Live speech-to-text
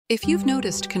If you've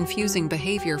noticed confusing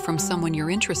behavior from someone you're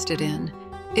interested in,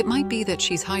 it might be that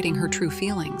she's hiding her true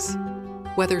feelings.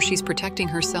 Whether she's protecting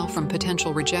herself from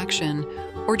potential rejection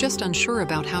or just unsure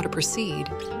about how to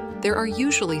proceed, there are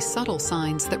usually subtle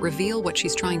signs that reveal what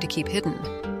she's trying to keep hidden.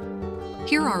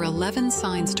 Here are 11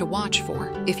 signs to watch for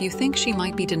if you think she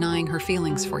might be denying her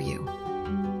feelings for you.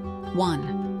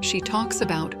 1. She talks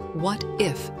about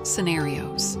what-if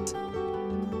scenarios.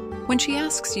 When she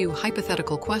asks you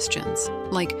hypothetical questions,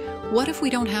 like, what if we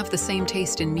don't have the same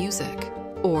taste in music?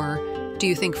 Or, do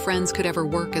you think friends could ever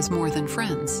work as more than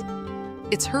friends?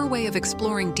 It's her way of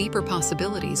exploring deeper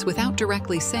possibilities without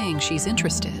directly saying she's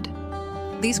interested.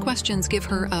 These questions give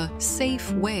her a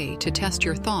safe way to test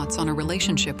your thoughts on a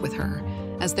relationship with her,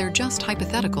 as they're just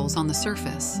hypotheticals on the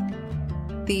surface.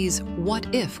 These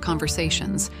what-if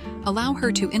conversations allow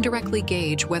her to indirectly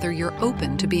gauge whether you're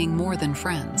open to being more than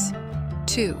friends.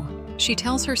 2. She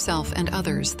tells herself and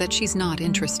others that she's not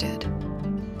interested.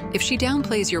 If she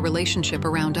downplays your relationship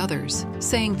around others,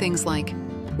 saying things like,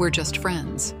 "We're just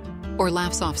friends," or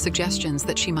laughs off suggestions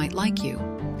that she might like you,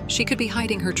 she could be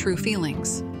hiding her true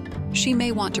feelings. She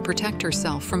may want to protect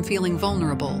herself from feeling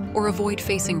vulnerable or avoid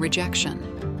facing rejection.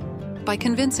 By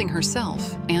convincing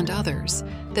herself and others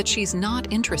that she's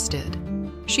not interested,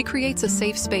 she creates a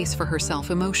safe space for herself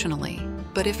emotionally.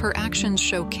 But if her actions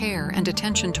show care and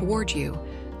attention toward you,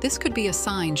 this could be a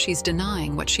sign she's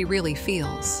denying what she really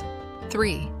feels.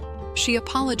 3. She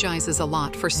apologizes a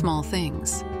lot for small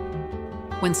things.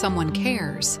 When someone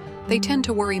cares, they tend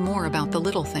to worry more about the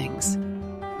little things.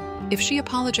 If she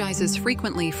apologizes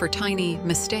frequently for tiny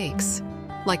mistakes,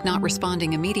 like not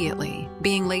responding immediately,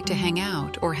 being late to hang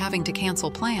out, or having to cancel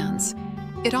plans,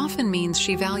 it often means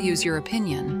she values your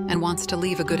opinion and wants to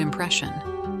leave a good impression.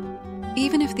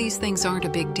 Even if these things aren't a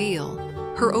big deal,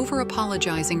 her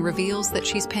over-apologizing reveals that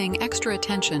she's paying extra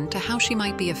attention to how she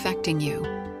might be affecting you.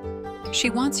 She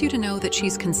wants you to know that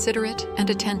she's considerate and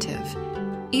attentive,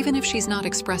 even if she's not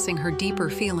expressing her deeper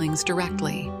feelings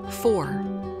directly. 4.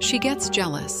 She gets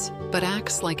jealous, but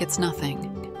acts like it's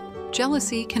nothing.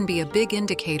 Jealousy can be a big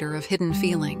indicator of hidden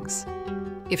feelings.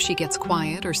 If she gets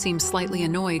quiet or seems slightly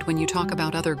annoyed when you talk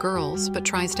about other girls but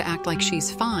tries to act like she's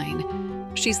fine,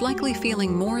 she's likely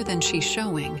feeling more than she's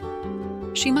showing.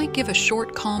 She might give a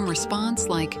short, calm response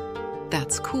like,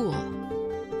 "That's cool,"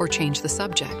 or change the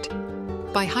subject.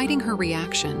 By hiding her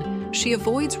reaction, she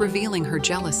avoids revealing her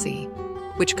jealousy,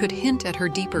 which could hint at her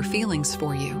deeper feelings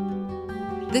for you.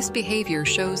 This behavior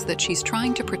shows that she's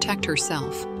trying to protect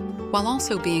herself, while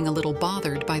also being a little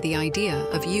bothered by the idea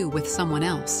of you with someone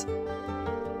else.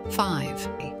 5.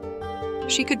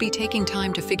 She could be taking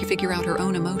time to figure out her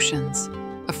own emotions,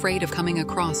 afraid of coming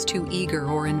across too eager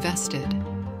or invested.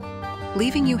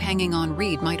 Leaving you hanging on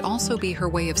read might also be her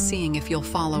way of seeing if you'll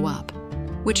follow up,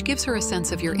 which gives her a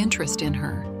sense of your interest in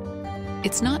her.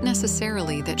 It's not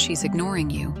necessarily that she's ignoring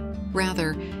you.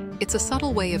 Rather, it's a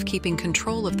subtle way of keeping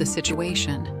control of the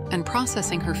situation and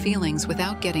processing her feelings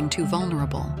without getting too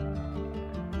vulnerable.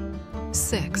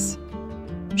 6.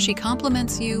 She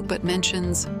compliments you but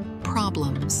mentions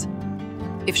problems.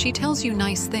 If she tells you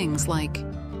nice things like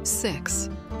 6,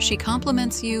 she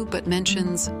compliments you but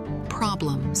mentions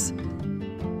problems.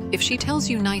 If she tells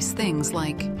you nice things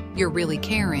like "you're really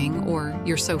caring" or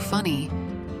 "you're so funny,"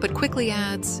 but quickly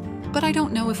adds, "but I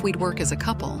don't know if we'd work as a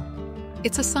couple,"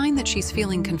 it's a sign that she's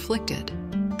feeling conflicted.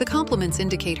 The compliments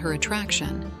indicate her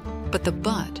attraction, but the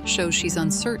 "but" shows she's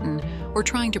uncertain or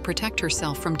trying to protect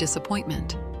herself from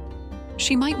disappointment.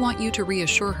 She might want you to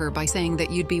reassure her by saying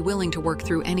that you'd be willing to work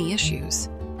through any issues.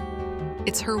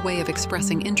 It's her way of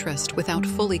expressing interest without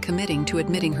fully committing to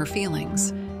admitting her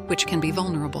feelings, which can be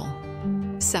vulnerable.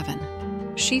 7.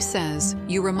 She says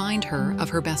you remind her of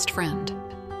her best friend.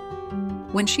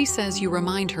 When she says you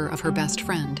remind her of her best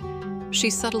friend,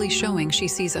 she's subtly showing she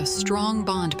sees a strong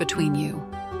bond between you.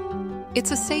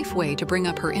 It's a safe way to bring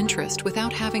up her interest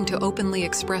without having to openly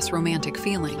express romantic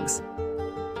feelings.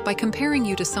 By comparing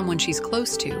you to someone she's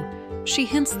close to, she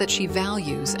hints that she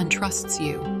values and trusts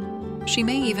you. She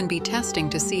may even be testing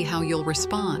to see how you'll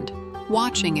respond,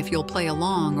 watching if you'll play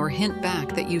along or hint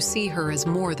back that you see her as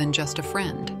more than just a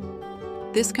friend.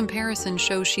 This comparison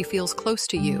shows she feels close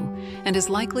to you and is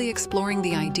likely exploring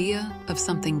the idea of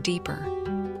something deeper.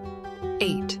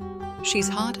 8. She's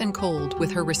hot and cold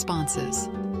with her responses.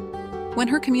 When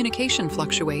her communication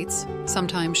fluctuates,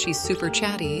 sometimes she's super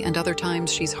chatty and other times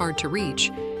she's hard to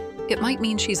reach, it might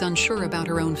mean she's unsure about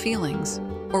her own feelings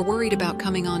or worried about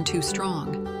coming on too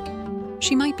strong.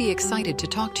 She might be excited to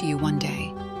talk to you one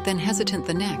day, then hesitant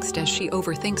the next as she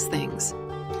overthinks things.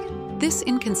 This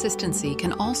inconsistency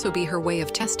can also be her way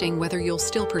of testing whether you'll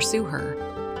still pursue her.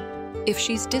 If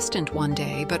she's distant one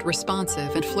day but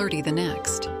responsive and flirty the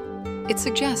next, it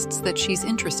suggests that she's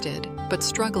interested but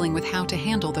struggling with how to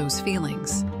handle those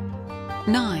feelings.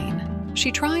 9.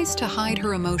 She tries to hide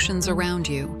her emotions around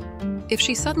you. If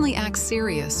she suddenly acts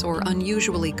serious or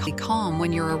unusually calm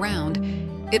when you're around,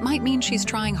 it might mean she's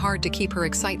trying hard to keep her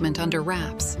excitement under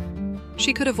wraps.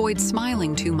 She could avoid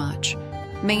smiling too much,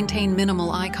 maintain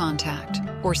minimal eye contact,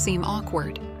 or seem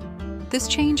awkward. This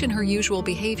change in her usual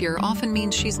behavior often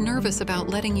means she's nervous about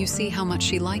letting you see how much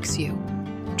she likes you.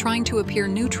 Trying to appear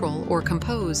neutral or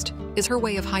composed is her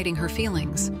way of hiding her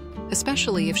feelings,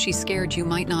 especially if she's scared you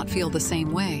might not feel the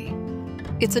same way.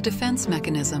 It's a defense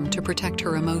mechanism to protect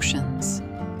her emotions.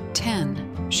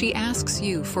 10. She asks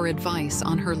you for advice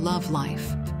on her love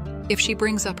life. If she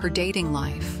brings up her dating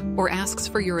life or asks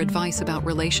for your advice about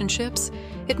relationships,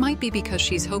 it might be because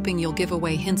she's hoping you'll give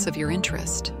away hints of your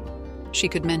interest. She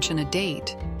could mention a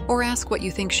date or ask what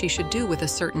you think she should do with a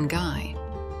certain guy,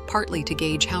 partly to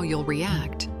gauge how you'll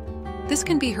react. This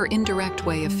can be her indirect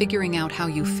way of figuring out how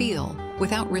you feel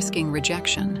without risking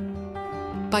rejection.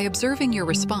 By observing your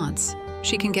response,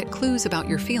 she can get clues about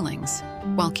your feelings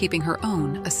while keeping her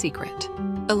own a secret.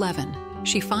 11.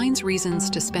 She finds reasons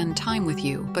to spend time with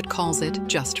you but calls it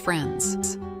just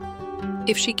friends.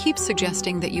 If she keeps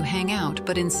suggesting that you hang out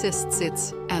but insists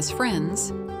it's as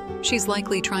friends, she's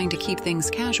likely trying to keep things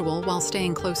casual while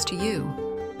staying close to you.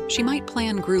 She might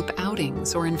plan group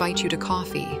outings or invite you to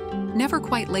coffee, never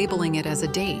quite labeling it as a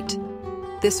date.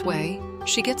 This way,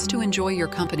 she gets to enjoy your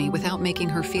company without making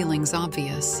her feelings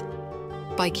obvious.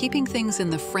 By keeping things in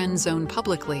the friend zone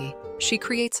publicly, she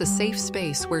creates a safe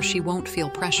space where she won't feel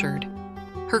pressured.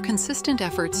 Her consistent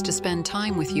efforts to spend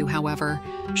time with you, however,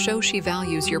 show she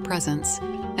values your presence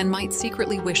and might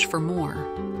secretly wish for more.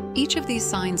 Each of these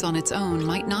signs on its own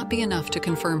might not be enough to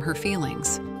confirm her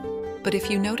feelings. But if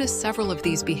you notice several of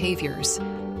these behaviors,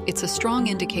 it's a strong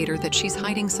indicator that she's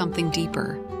hiding something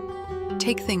deeper.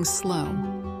 Take things slow.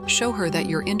 Show her that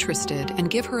you're interested and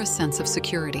give her a sense of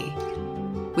security.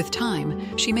 With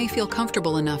time, she may feel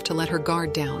comfortable enough to let her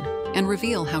guard down and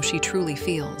reveal how she truly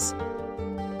feels.